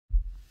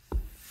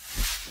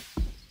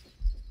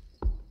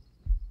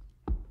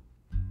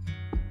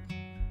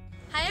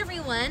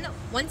everyone,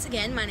 once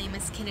again my name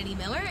is Kennedy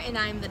Miller and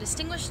I'm the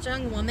Distinguished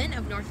Young Woman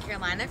of North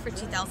Carolina for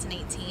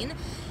 2018.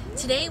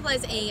 Today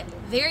was a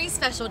very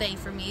special day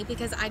for me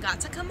because I got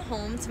to come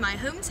home to my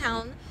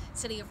hometown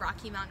city of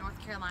Rocky Mount,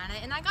 North Carolina,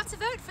 and I got to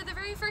vote for the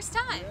very first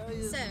time.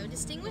 So,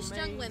 Distinguished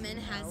Young Women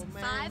has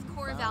 5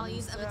 core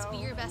values of its Be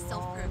Your Best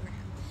Self program.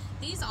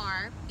 These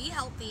are: be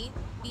healthy,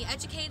 be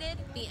educated,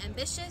 be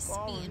ambitious,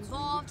 be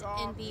involved,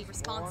 and be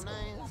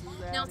responsible.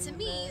 Now to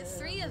me,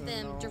 3 of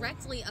them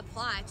directly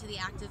apply to the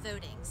act of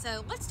voting.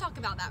 So let's talk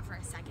about that for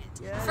a second.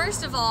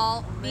 First of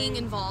all, being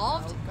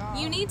involved.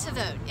 You need to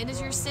vote. It is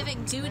your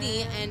civic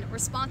duty and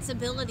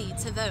responsibility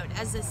to vote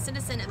as a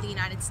citizen of the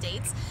United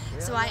States.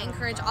 So I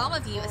encourage all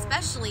of you,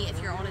 especially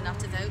if you're old enough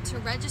to vote, to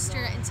register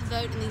and to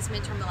vote in these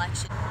midterm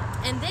elections.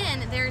 And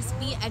then there's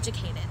be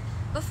educated.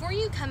 Before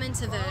you come in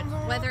to vote,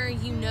 whether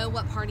you know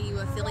what party you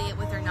affiliate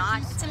with or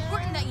not, it's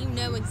important that you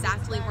know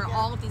exactly where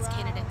all of these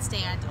candidates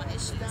stand on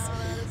issues.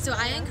 So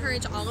I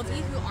encourage all of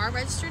you who are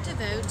registered to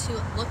vote to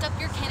look up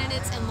your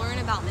candidates and learn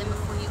about them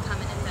before you come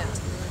in and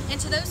vote.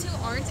 And to those who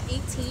aren't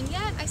 18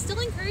 yet, I still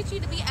encourage you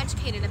to be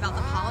educated about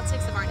the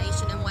politics of our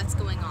nation and what's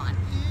going on.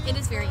 It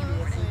is very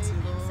important.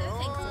 I'm so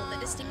thankful that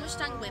Distinguished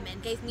Young Women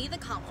gave me the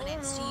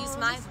confidence to use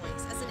my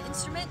voice as an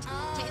instrument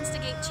to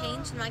instigate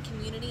change in my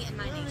community and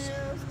my nation.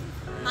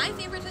 My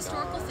favorite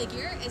historical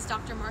figure is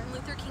Dr. Martin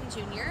Luther King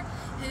Jr.,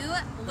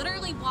 who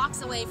literally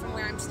blocks away from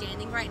where I'm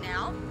standing right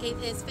now, gave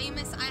his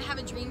famous "I Have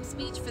a Dream"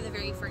 speech for the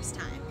very first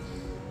time.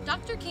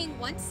 Dr. King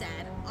once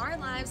said, "Our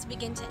lives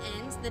begin to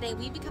end the day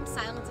we become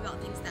silent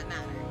about things that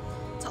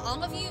matter." To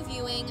all of you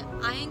viewing,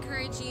 I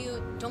encourage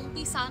you, don't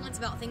be silent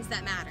about things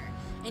that matter.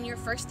 And your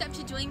first step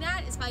to doing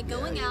that is by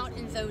going out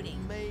and voting.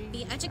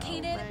 Be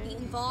educated, be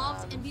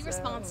involved, and be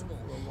responsible.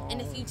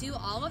 And if you do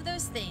all of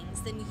those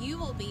things, then you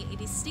will be a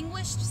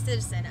distinguished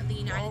citizen of the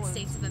United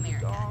States of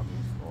America.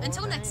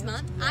 Until next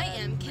month, I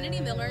am Kennedy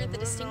Miller, the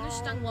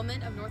Distinguished Young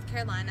Woman of North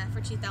Carolina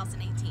for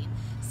 2018.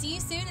 See you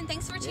soon, and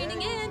thanks for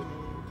tuning in.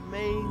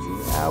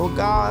 How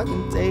God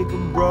can take a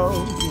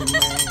broken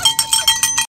man.